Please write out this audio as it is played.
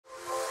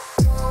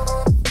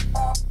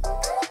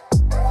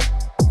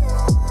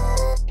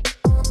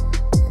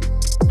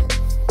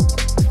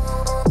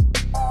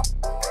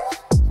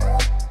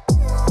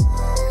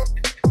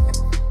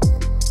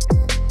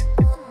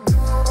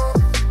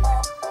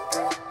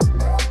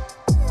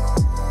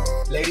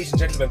Ladies and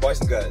gentlemen,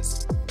 boys and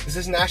girls, this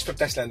is Nash from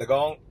Tesla and the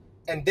Gong,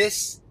 and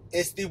this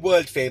is the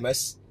world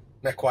famous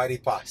Macquarie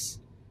Pass.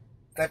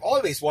 And I've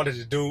always wanted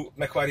to do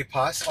Macquarie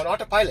Pass on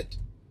autopilot.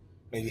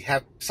 We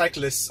have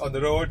cyclists on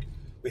the road,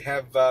 we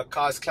have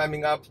cars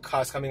climbing up,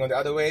 cars coming on the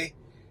other way.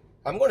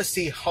 I'm going to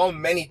see how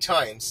many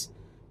times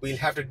we'll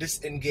have to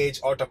disengage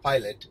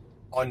autopilot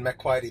on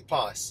Macquarie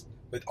Pass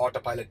with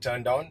autopilot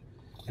turned on.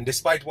 And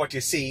despite what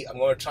you see, I'm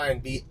going to try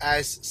and be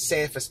as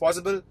safe as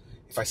possible.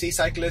 If I see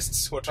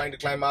cyclists who are trying to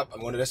climb up,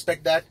 I'm going to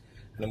respect that,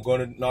 and I'm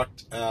going to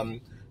not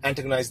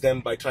antagonize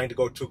them by trying to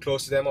go too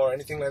close to them or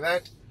anything like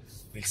that.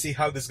 We'll see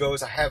how this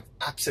goes. I have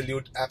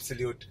absolute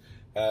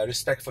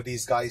respect for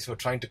these guys who are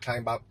trying to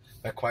climb up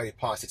Macquarie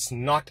Pass. It's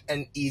not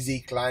an easy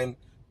climb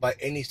by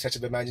any stretch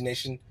of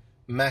imagination.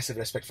 Massive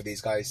respect for these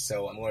guys,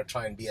 so I'm going to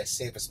try and be as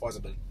safe as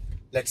possible.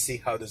 Let's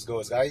see how this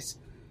goes, guys.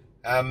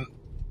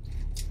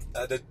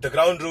 The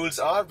ground rules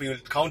are, we will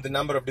count the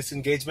number of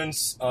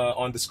disengagements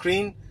on the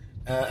screen,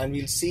 and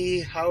we'll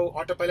see how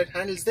autopilot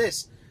handles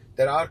this.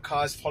 There are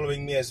cars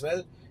following me as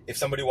well. If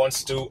somebody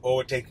wants to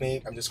overtake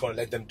me, I'm just going to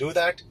let them do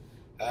that.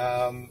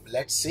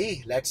 Let's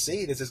see.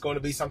 This is going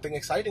to be something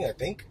exciting, I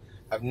think.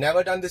 I've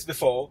never done this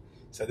before,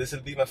 so this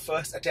will be my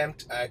first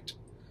attempt at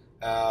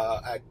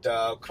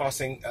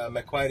crossing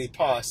Macquarie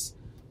Pass.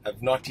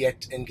 I've not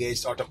yet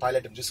engaged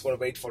autopilot. I'm just going to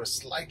wait for a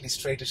slightly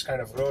straightish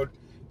kind of road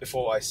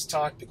before I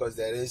start, because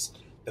there is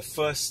the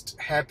first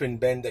hairpin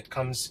bend that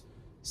comes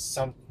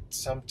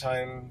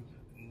sometime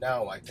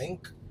now, I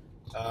think,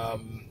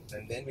 and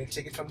then we'll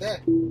take it from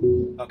there.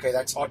 Okay,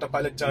 that's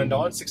autopilot turned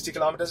on, 60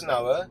 kilometers an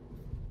hour.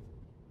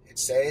 It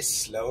says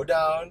slow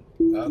down.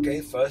 Okay,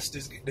 first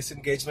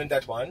disengagement,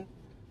 that one.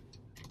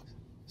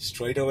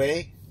 Straight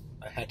away,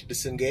 I had to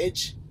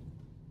disengage.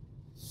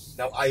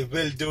 Now I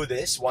will do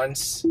this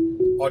once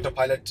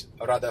autopilot,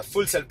 or rather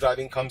full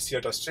self-driving, comes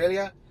here to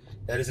Australia.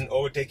 There is an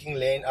overtaking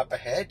lane up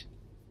ahead.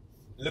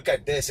 Look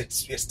at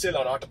this, we're still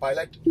on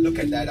autopilot. Look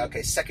at that.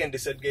 Okay, second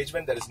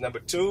disengagement, that is number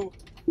 2.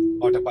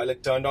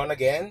 Autopilot turned on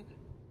again.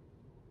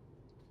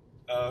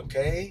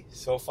 Okay,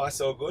 so far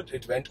so good.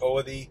 It went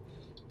over the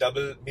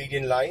double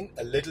median line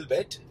a little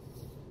bit.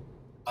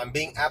 I'm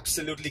being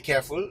absolutely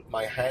careful.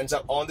 My hands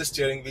are on the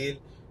steering wheel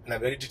and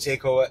I'm ready to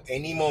take over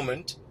any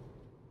moment.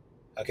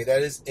 Okay,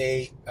 there is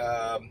a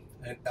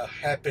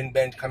hairpin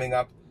bend coming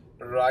up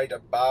right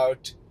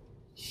about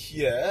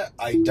here.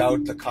 I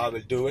doubt the car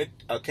will do it.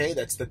 Okay,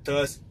 that's the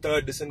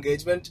third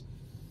disengagement.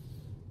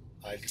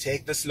 I'll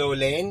take the slow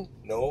lane,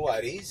 no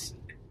worries.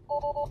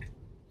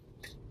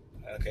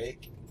 Okay,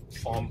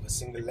 form a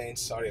single lane,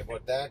 sorry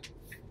about that.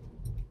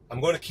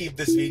 I'm going to keep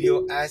this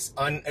video as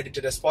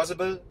unedited as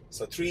possible.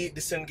 So 3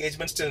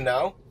 disengagements till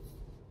now.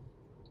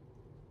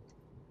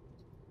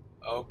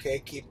 Okay,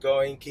 keep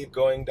going,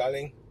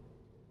 darling.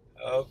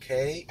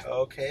 Okay,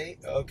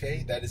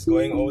 that is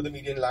going over the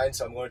median line,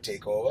 so I'm going to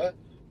take over.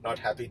 Not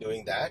happy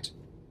doing that.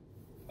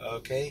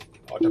 Okay,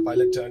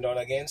 autopilot turned on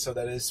again, so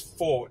there is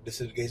 4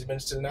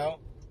 disengagements till now.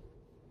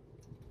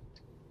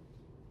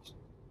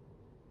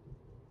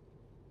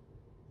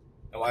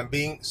 Now I'm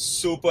being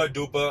super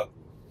duper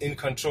in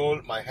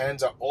control. My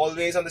hands are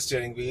always on the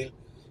steering wheel,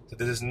 so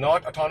this is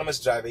not autonomous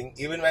driving.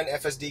 Even when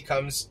FSD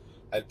comes,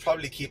 I'll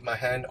probably keep my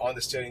hand on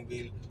the steering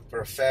wheel for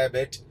a fair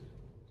bit.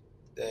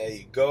 There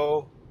you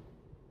go.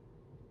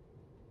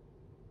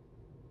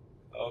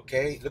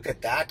 Okay, look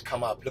at that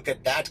come up. Look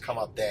at that come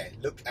up there.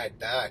 Look at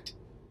that.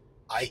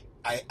 I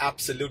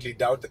absolutely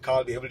doubt the car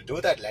will be able to do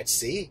that. Let's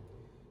see.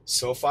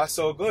 So far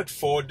so good.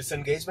 4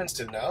 disengagements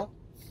till now.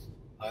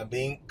 I'm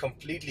being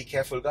completely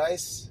careful,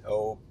 guys.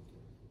 So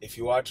if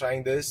you are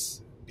trying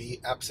this, be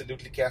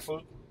absolutely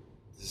careful.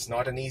 This is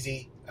not an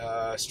easy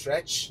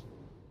stretch.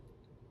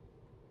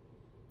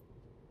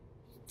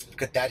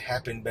 Look at that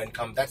hairpin bend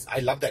come. I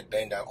love that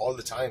bend all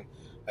the time.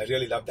 I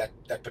really love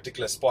that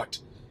particular spot.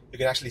 You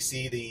can actually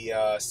see the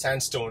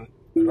sandstone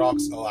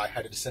rocks. Oh, I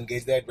had to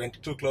disengage there. It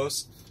went too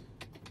close.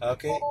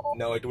 Okay,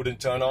 no, it wouldn't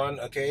turn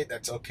on. Okay,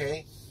 that's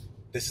okay.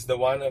 This is the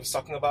one I was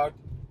talking about.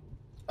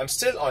 I'm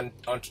still on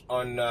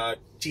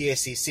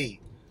TACC.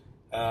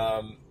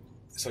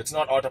 So it's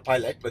not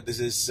autopilot, but this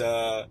is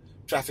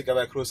traffic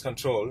aware cruise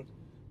control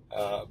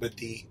with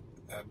the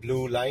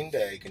blue line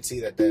there. You can see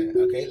that there.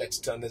 Okay, let's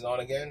turn this on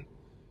again.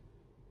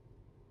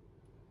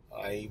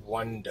 I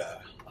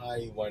wonder.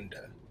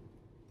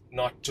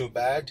 Not too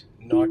bad.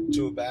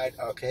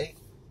 Okay,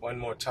 one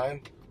more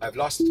time. I've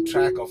lost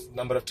track of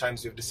number of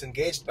times we've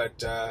disengaged, but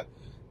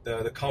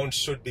the count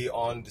should be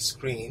on the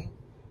screen.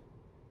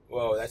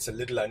 Whoa, that's a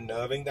little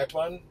unnerving, that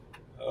one.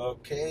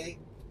 Okay,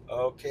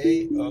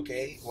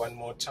 one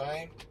more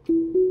time.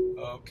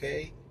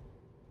 Okay,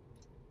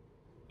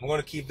 I'm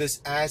going to keep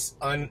this as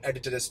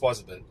unedited as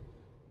possible,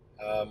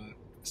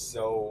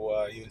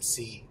 so you'll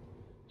see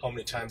how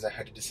many times I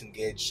had to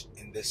disengage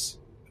in this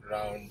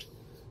round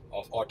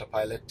of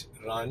autopilot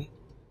run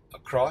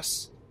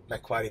across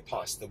Macquarie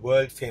Pass, the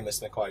world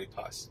famous Macquarie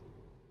Pass.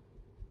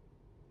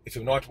 If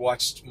you've not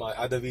watched my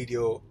other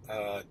video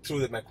through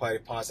the Macquarie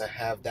Pass, I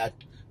have that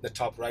in the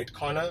top right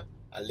corner.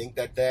 I'll link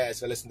that there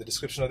as well as in the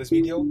description of this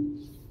video.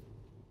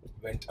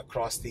 went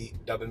across the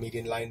double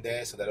median line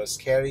there, so that was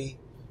scary.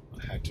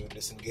 I had to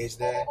disengage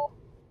there.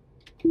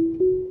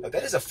 Now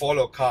there is a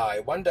follow car. I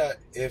wonder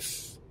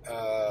if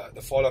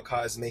the follow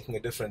car is making a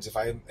difference.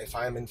 If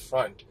I'm in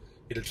front,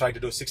 it'll try to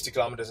do 60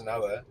 kilometers an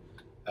hour.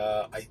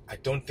 I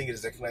don't think it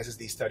recognizes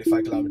these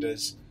 35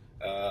 kilometers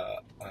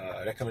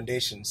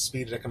recommendations,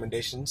 speed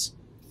recommendations.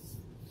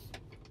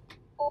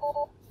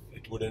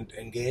 It wouldn't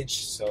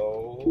engage.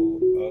 So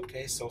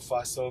okay, so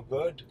far so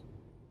good.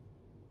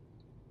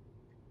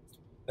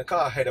 The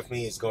car ahead of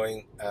me is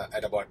going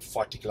at about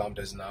 40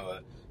 kilometers an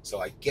hour. So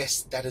I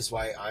guess that is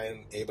why I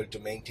am able to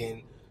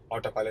maintain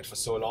autopilot for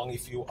so long.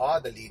 If you are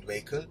the lead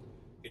vehicle,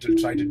 it will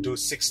try to do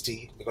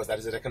 60 because that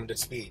is the recommended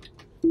speed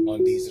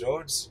on these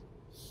roads.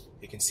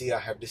 You can see I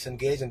have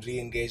disengaged and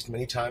re-engaged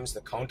many times.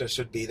 The counter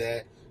should be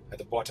there at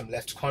the bottom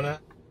left corner.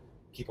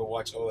 Keep a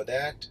watch over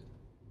that.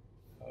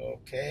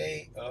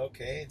 Okay,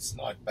 it's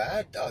not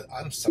bad.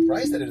 I'm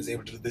surprised that it is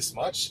able to do this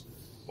much.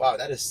 Wow,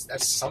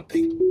 that's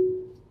something.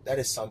 That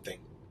is something.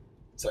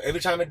 So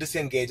every time it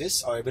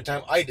disengages, or every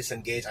time I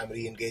disengage, I'm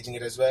re-engaging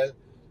it as well.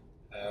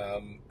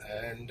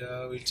 And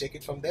we'll take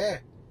it from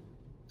there.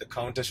 The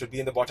counter should be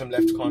in the bottom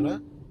left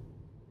corner.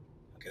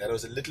 Okay, that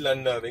was a little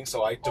unnerving,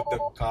 so I took the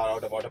car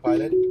out of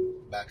autopilot.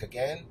 Back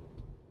again.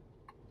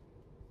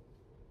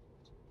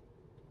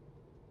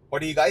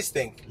 What do you guys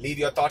think? Leave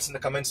your thoughts in the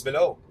comments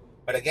below.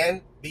 But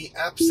again, be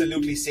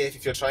absolutely safe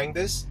if you're trying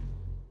this.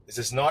 This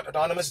is not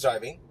autonomous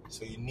driving,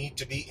 so you need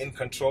to be in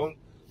control.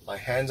 My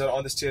hands are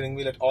on the steering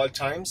wheel at all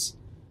times.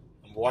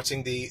 I'm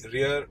watching the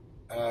rear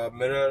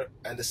mirror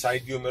and the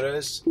side view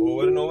mirrors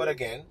over and over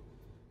again.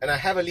 And I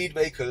have a lead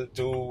vehicle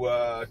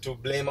to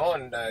blame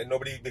on.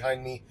 Nobody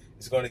behind me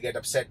is going to get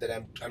upset that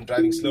I'm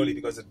driving slowly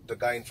because the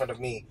guy in front of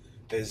me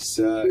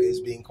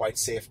is being quite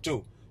safe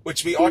too,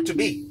 which we ought to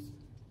be.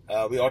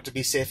 We ought to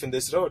be safe in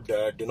this road.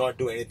 Do not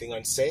do anything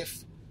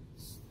unsafe.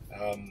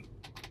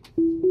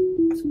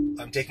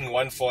 I'm taking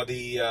one for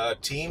the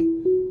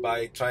team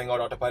by trying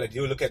out autopilot.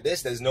 You look at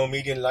this. There's no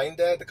median line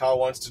there. The car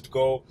wants to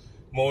go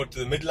more to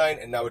the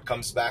midline, and now it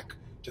comes back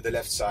to the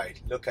left side.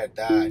 Look at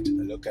that.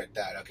 Look at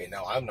that. Okay,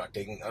 now I'm not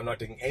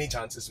taking any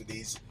chances with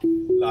these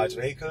large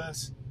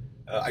vehicles.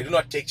 I do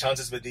not take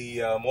chances with the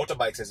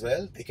motorbikes as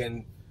well. They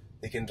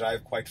can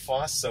drive quite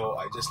fast, so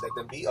I just let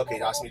them be. Okay,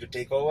 it asked me to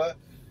take over.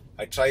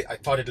 I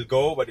thought it'll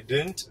go, but it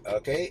didn't.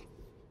 Okay.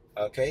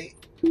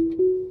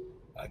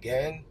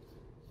 Again.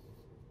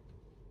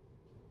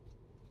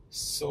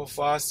 So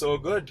far, so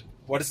good.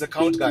 What is the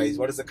count, guys?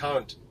 What is the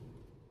count?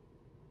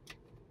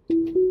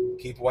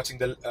 Keep watching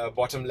the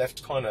bottom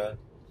left corner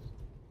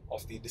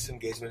of the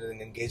disengagement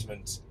and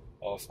engagements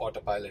of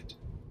autopilot.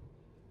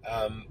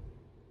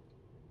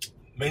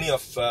 Many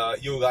of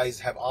you guys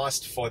have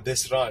asked for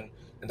this run,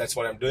 and that's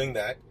why I'm doing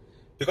that.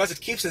 Because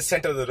it keeps the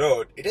center of the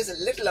road, it is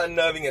a little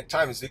unnerving at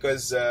times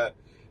because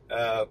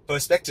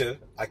perspective,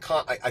 I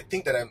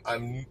think that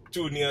I'm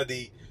too near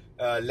the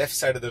left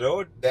side of the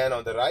road than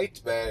on the right,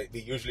 where we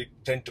usually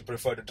tend to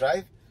prefer to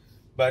drive.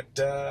 But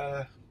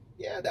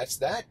yeah, that's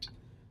that.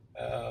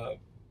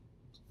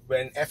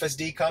 When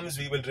FSD comes,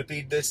 we will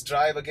repeat this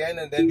drive again,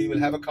 and then we will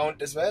have a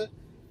count as well.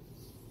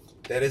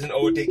 There is an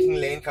overtaking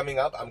lane coming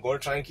up. I'm going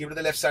to try and keep it to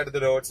the left side of the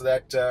road so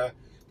that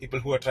people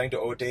who are trying to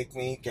overtake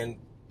me can,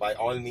 by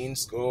all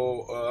means,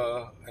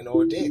 go and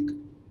overtake.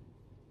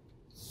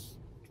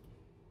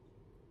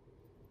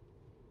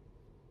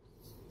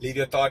 Leave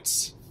your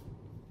thoughts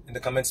in the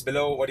comments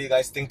below. What do you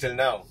guys think till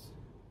now?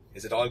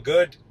 Is it all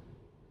good?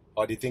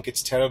 Or do you think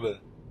it's terrible?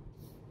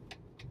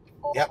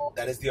 Yep,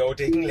 that is the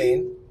overtaking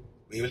lane.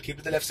 We will keep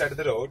to the left side of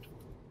the road,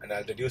 and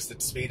I'll reduce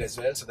the speed as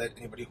well so that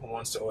anybody who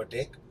wants to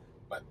overtake,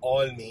 by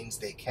all means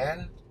they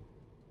can.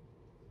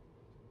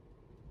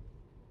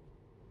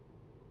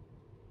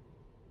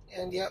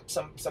 And yeah,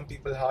 some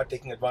people are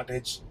taking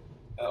advantage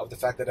of the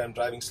fact that I'm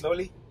driving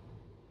slowly,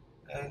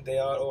 and they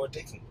are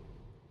overtaking.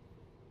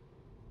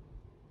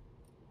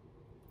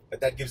 But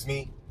that gives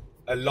me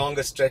a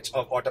longer stretch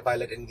of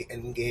autopilot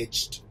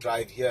engaged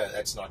drive here.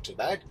 That's not too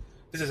bad.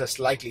 This is a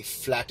slightly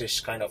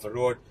flattish kind of a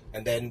road,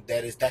 and then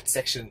there is that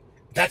section.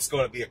 That's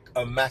going to be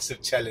a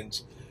massive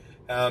challenge.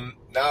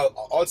 Now,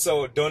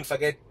 also, don't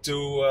forget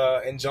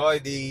to enjoy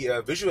the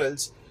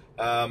visuals.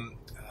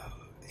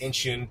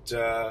 Ancient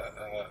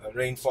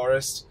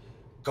rainforest,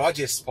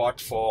 gorgeous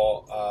spot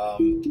for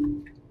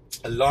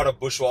a lot of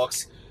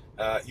bushwalks.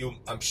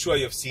 I'm sure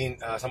you've seen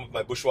some of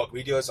my bushwalk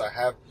videos. I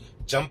have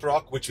Jump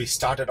Rock, which we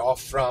started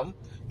off from.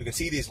 You can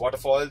see these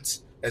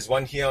waterfalls. There's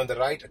one here on the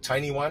right, a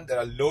tiny one. There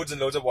are loads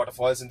and loads of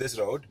waterfalls in this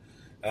road,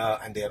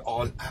 and they are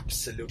all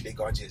absolutely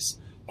gorgeous.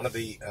 One of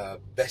the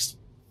best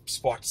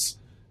spots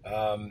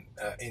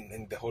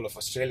in the whole of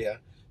Australia.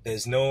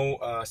 There's no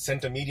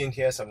center median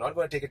here, so I'm not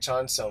going to take a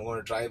chance. So I'm going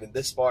to drive in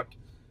this spot.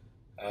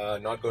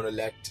 Not going to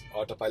let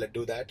autopilot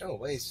do that. Oh,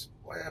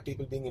 why are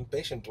people being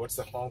impatient? What's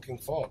the honking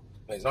for?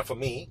 Well, it's not for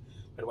me,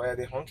 but why are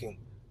they honking?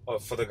 Oh,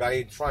 for the guy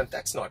in front.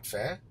 That's not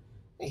fair.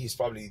 He's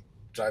probably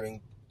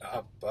driving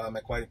up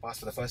Macquarie Pass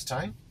for the first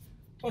time.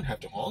 Don't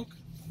have to honk.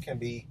 It can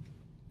be,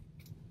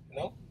 you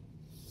know.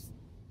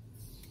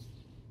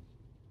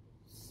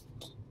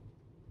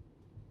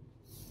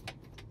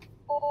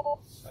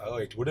 Oh,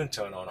 it wouldn't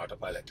turn on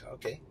autopilot.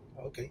 Okay,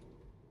 okay.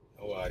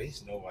 No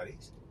worries, no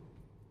worries.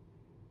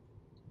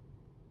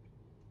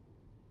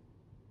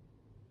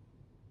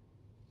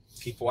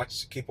 Keep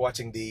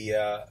watching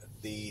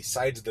the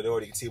sides of the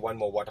road. You can see one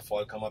more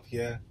waterfall come up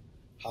here.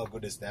 How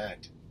good is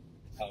that?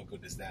 How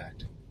good is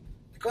that?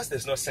 Because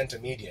there's no center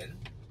median,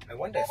 I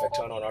wonder if I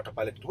turn on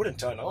autopilot, it wouldn't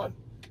turn on.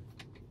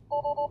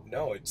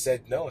 No, it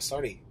said no,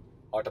 sorry.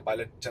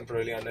 Autopilot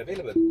temporarily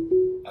unavailable.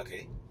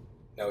 Okay.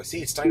 Now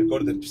see, it's trying to go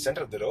to the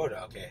center of the road.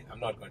 Okay, I'm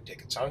not going to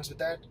take a chance with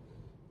that.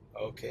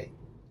 Okay.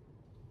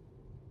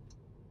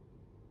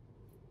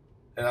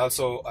 And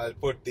also, I'll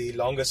put the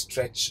longest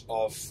stretch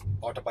of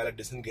autopilot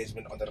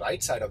disengagement on the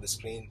right side of the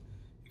screen.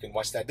 You can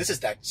watch that. This is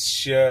that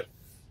sheer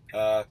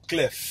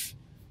cliff.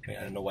 I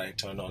don't know why I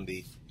turned on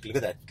the... Look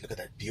at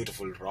that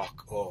beautiful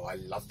rock. Oh, I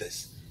love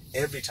this.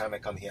 Every time I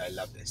come here, I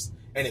love this.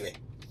 Anyway,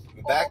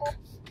 we're back.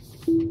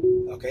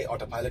 Okay,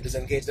 autopilot is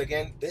engaged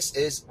again. This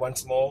is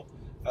once more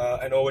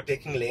an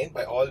overtaking lane.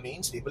 By all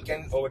means, people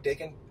can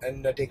overtake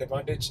and take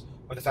advantage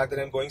of the fact that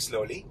I'm going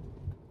slowly.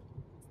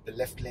 The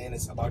left lane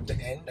is about to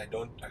end. I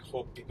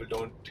hope people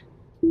don't,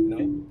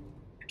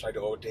 try to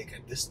overtake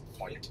at this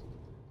point.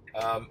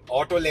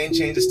 Auto lane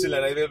change is still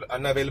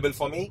unavailable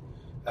for me.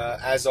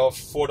 As of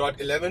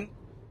 4.11,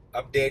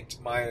 update,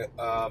 my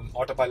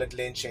autopilot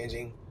lane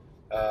changing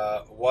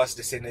was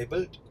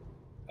disabled.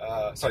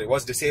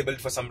 Was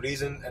disabled for some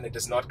reason, and it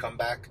does not come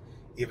back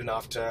even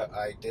after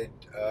I did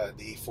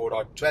the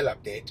 4.12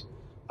 update.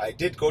 I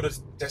did go to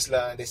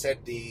Tesla and they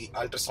said the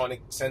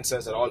ultrasonic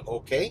sensors are all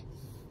okay.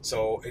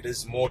 So it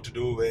is more to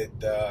do with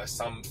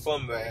some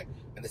firmware,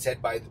 and they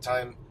said by the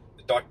time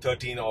the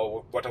 .13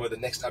 or whatever the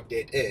next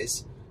update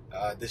is,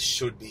 this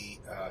should be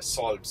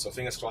solved. So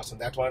fingers crossed on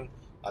that one.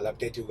 I'll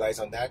update you guys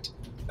on that.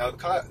 Now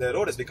the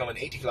road has become an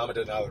 80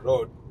 km/h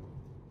road,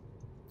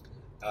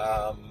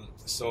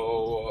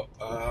 so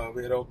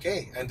we're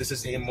okay. And this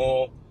is a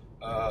more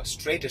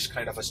straightish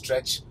kind of a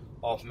stretch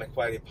of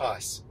Macquarie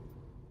Pass.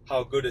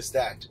 How good is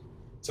that?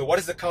 So what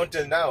is the count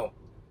till now?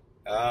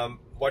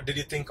 What did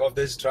you think of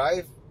this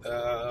drive?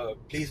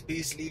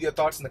 Please leave your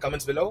thoughts in the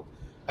comments below.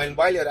 And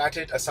while you're at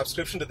it, a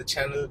subscription to the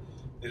channel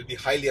will be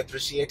highly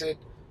appreciated.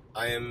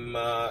 I am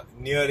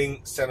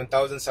nearing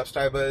 7,000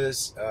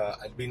 subscribers.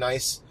 It'd be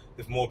nice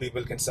if more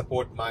people can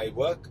support my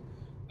work.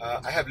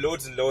 I have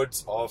loads and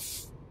loads of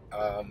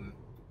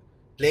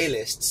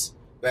playlists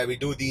where we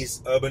do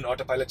these urban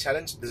autopilot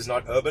challenge. This is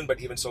not urban,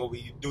 but even so,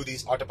 we do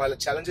these autopilot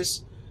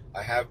challenges.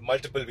 I have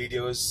multiple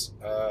videos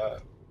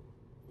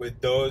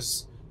with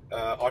those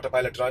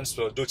autopilot runs,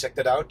 so do check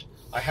that out.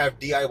 I have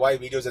DIY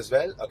videos as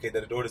well. Okay,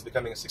 the road is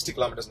becoming a 60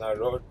 km/h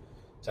road,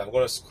 so I'm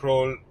going to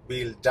scroll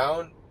wheel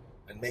down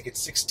and make it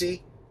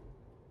 60.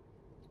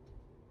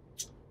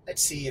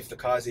 Let's see if the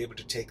car is able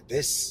to take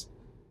this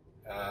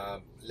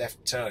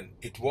left turn.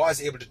 It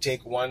was able to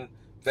take one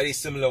very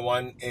similar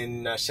one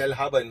in Shell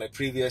Harbour in my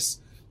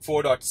previous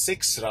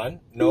 4.6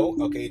 run. No,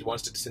 okay, it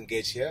wants to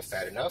disengage here.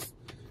 Fair enough.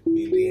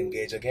 We'll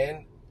re-engage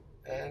again,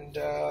 and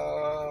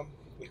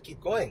we'll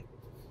keep going.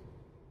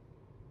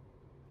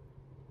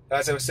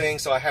 As I was saying,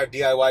 so I have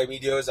DIY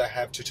videos, I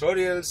have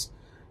tutorials,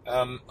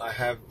 I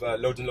have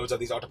loads and loads of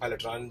these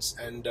autopilot runs,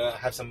 and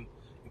have some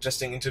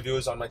interesting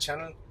interviews on my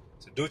channel.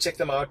 So do check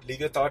them out.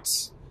 Leave your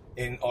thoughts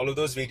in all of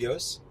those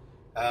videos.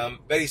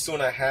 Very soon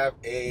I have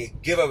a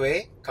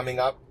giveaway coming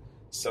up,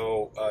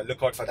 so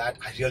look out for that.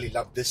 I really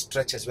love this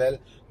stretch as well.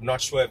 I'm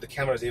not sure if the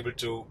camera is able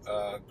to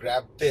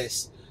grab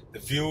this. The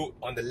view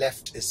on the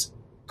left is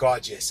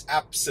gorgeous,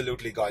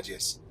 absolutely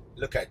gorgeous.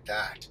 Look at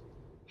that.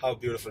 How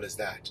beautiful is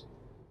that?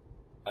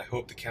 I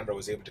hope the camera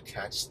was able to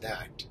catch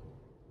that.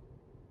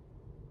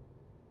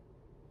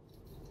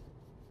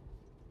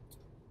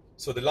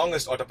 So the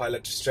longest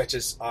autopilot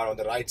stretches are on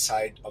the right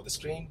side of the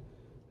screen,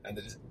 and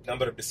the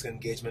number of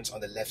disengagements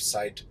on the left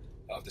side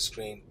of the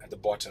screen at the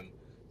bottom.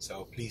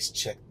 So please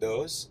check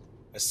those.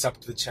 A sub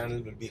to the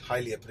channel will be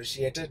highly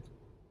appreciated.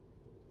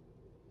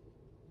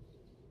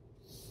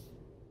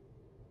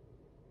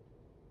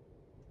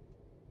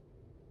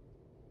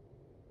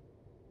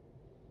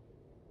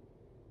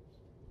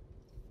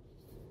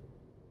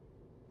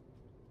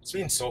 It's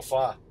been so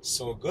far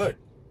so good.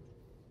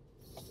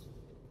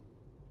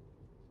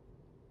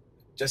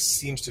 Just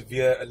seems to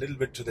veer a little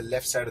bit to the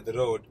left side of the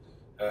road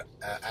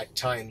at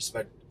times,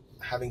 but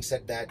having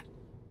said that,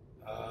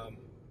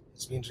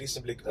 it's been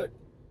reasonably good.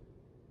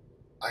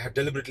 I have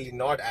deliberately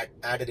not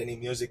added any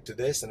music to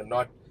this, and I've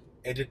not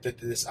edited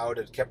this out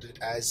and kept it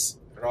as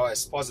raw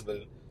as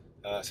possible,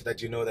 so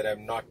that you know that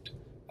I'm not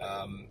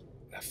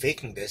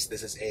faking this.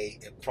 This is a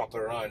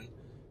proper run.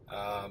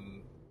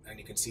 And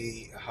you can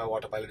see how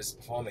autopilot is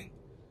performing.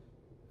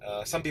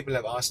 Some people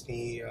have asked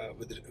me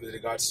with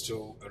regards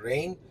to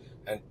rain,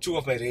 and two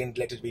of my rain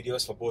related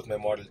videos for both my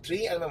Model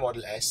 3 and my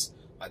Model S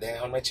are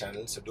there on my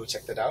channel, so do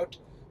check that out.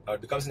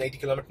 It becomes an 80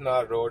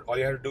 km/h road. All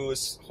you have to do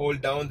is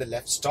hold down the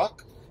left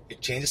stalk,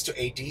 it changes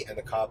to 80 and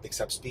the car picks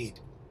up speed.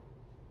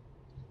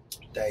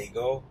 There you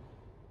go.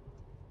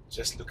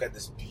 Just look at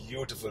this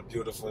beautiful,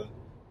 beautiful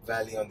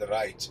valley on the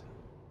right.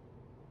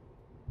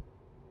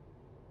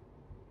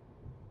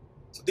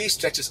 So these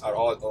stretches are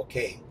all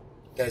okay.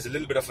 There's a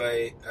little bit of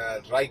a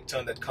right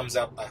turn that comes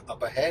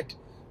up ahead,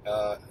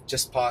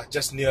 just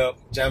near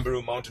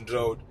Jamboree Mountain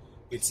Road.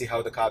 We'll see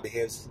how the car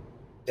behaves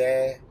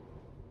there.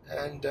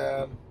 And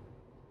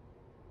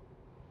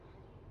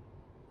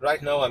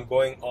right now I'm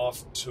going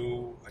off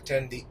to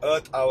attend the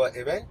Earth Hour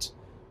event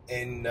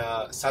in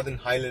Southern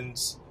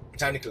Highlands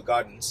Botanical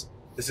Gardens.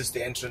 This is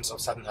the entrance of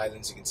Southern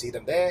Highlands. You can see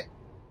them there.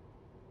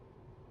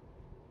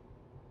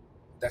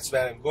 That's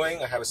where I'm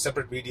going. I have a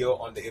separate video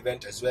on the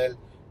event as well.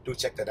 Do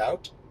check that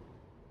out.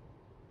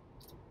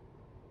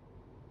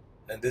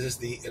 And this is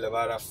the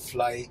Illawarra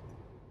Fly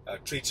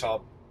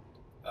treetop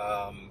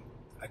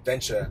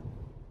adventure,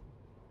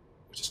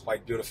 which is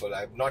quite beautiful.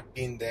 I've not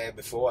been there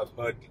before. I've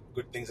heard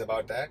good things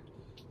about that.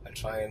 I'll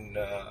try and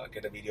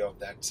get a video of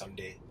that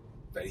someday,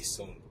 very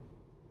soon.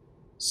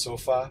 So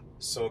far,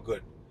 so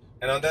good.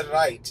 And on the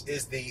right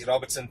is the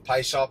Robertson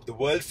Pie Shop, the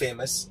world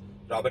famous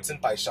Robertson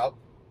Pie Shop.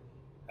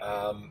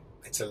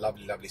 It's a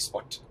lovely, lovely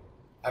spot.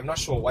 I'm not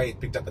sure why it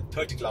picked up at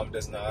 30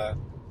 kilometers an hour,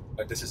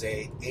 but this is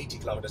a 80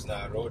 kilometers an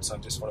hour road, so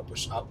I'm just going to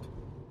push up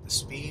the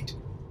speed.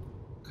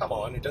 Come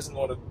on, it doesn't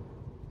want to.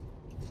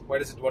 Why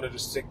does it want to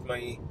restrict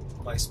my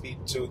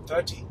speed to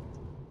 30?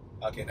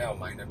 Okay, never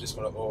mind. I'm just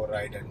going to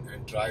override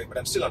and drive, but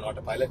I'm still on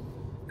autopilot,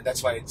 and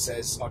that's why it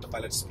says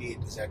autopilot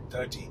speed is at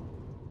 30.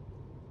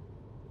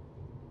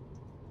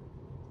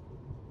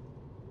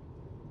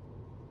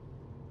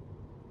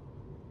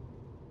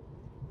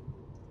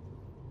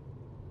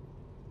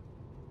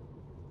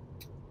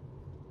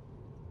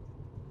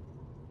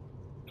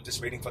 I'm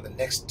just waiting for the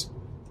next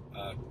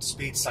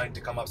speed sign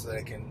to come up so that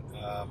I can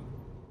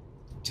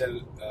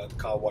tell the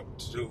car what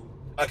to do.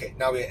 Okay,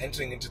 now we're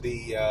entering into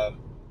the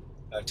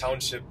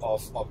township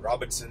of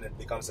Robertson. It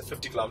becomes a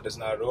 50 kilometers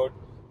an hour road,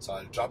 so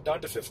I'll drop down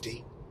to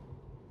 50.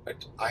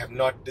 But I have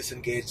not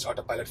disengaged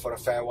autopilot for a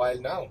fair while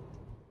now.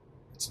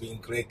 It's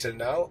been great till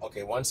now.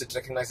 Okay, once it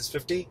recognizes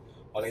 50,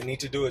 all I need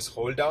to do is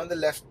hold down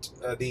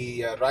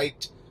the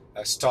right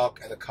stalk,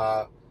 and the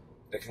car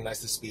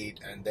recognizes the speed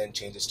and then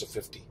changes to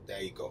 50.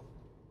 There you go.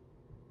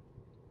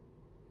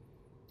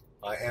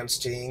 I am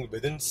staying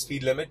within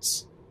speed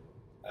limits.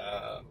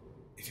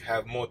 If you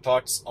have more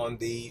thoughts on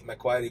the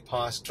Macquarie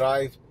Pass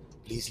drive,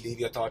 please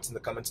leave your thoughts in the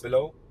comments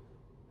below.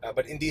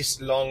 But in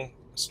these long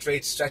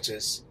straight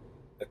stretches,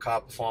 the car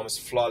performs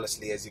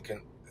flawlessly, as you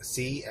can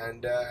see,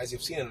 and as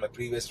you've seen in my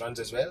previous runs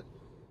as well.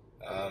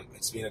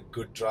 It's been a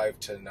good drive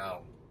till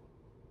now.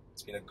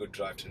 It's been a good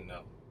drive till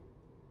now.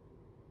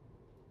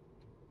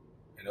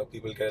 I know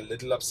people get a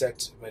little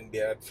upset when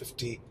we are at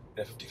 50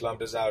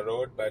 kilometers an hour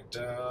road, but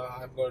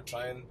I'm going to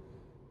try and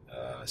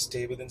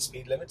stay within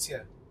speed limits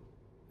here.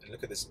 And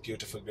look at this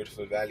beautiful,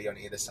 beautiful valley on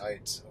either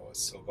side. Oh,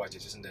 it's so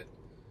gorgeous, isn't it?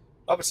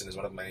 Robertson is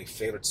one of my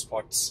favorite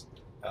spots.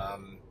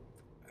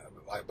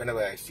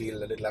 Whenever I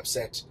feel a little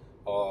upset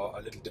or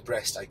a little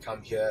depressed, I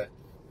come here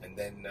and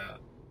then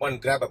one,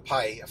 grab a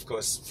pie. Of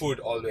course,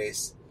 food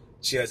always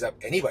cheers up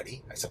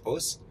anybody, I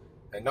suppose.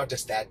 And not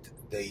just that,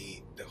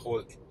 the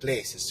whole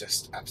place is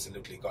just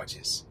absolutely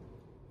gorgeous.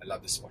 I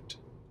love this spot.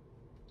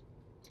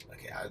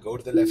 Okay, I'll go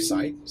to the left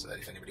side so that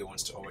if anybody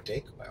wants to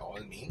overtake, by all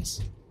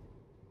means,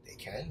 they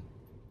can.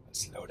 I'll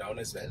slow down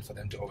as well for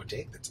them to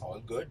overtake. That's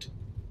all good.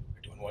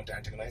 I don't want to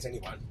antagonize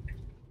anyone.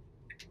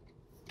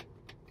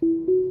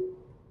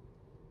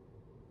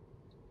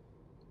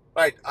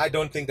 Right, I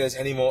don't think there's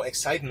any more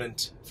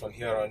excitement from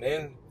here on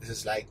in. This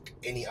is like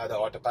any other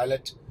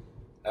autopilot.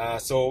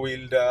 So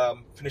we'll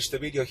finish the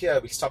video here.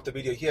 We'll stop the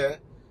video here.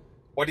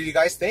 What did you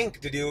guys think?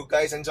 Did you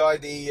guys enjoy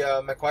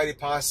the Macquarie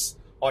Pass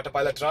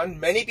autopilot run?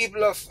 Many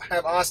people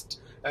have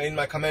asked in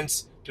my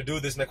comments to do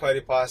this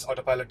Macquarie Pass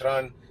autopilot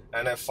run,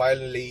 and I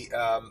finally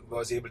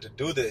was able to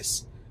do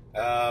this.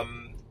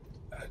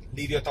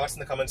 Leave your thoughts in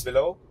the comments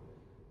below.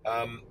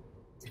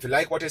 If you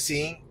like what you're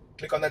seeing,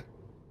 click on that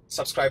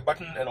subscribe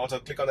button and also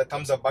click on the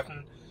thumbs up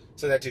button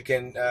so that you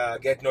can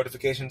get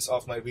notifications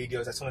of my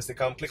videos as soon as they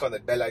come. Click on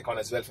that bell icon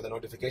as well for the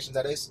notifications,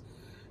 that is.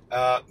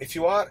 If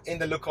you are in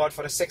the lookout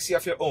for a sexy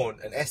of your own,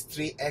 an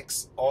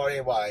S3X or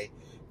a Y,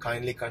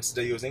 kindly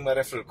consider using my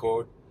referral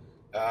code.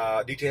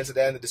 Details are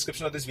there in the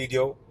description of this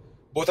video.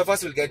 Both of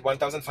us will get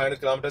 1,500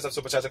 kilometers of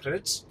supercharger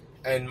credits.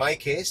 And in my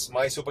case,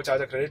 my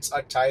supercharger credits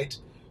are tied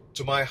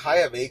to my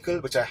hire vehicle,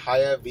 which I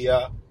hire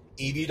via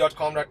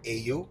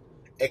ev.com.au,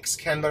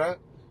 ex-Canberra.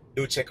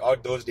 Do check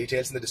out those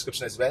details in the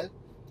description as well.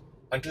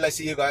 Until I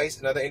see you guys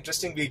in another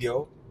interesting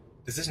video,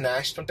 this is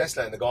Nash from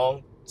Tesla and the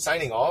Gong,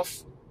 signing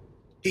off.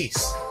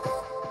 Peace.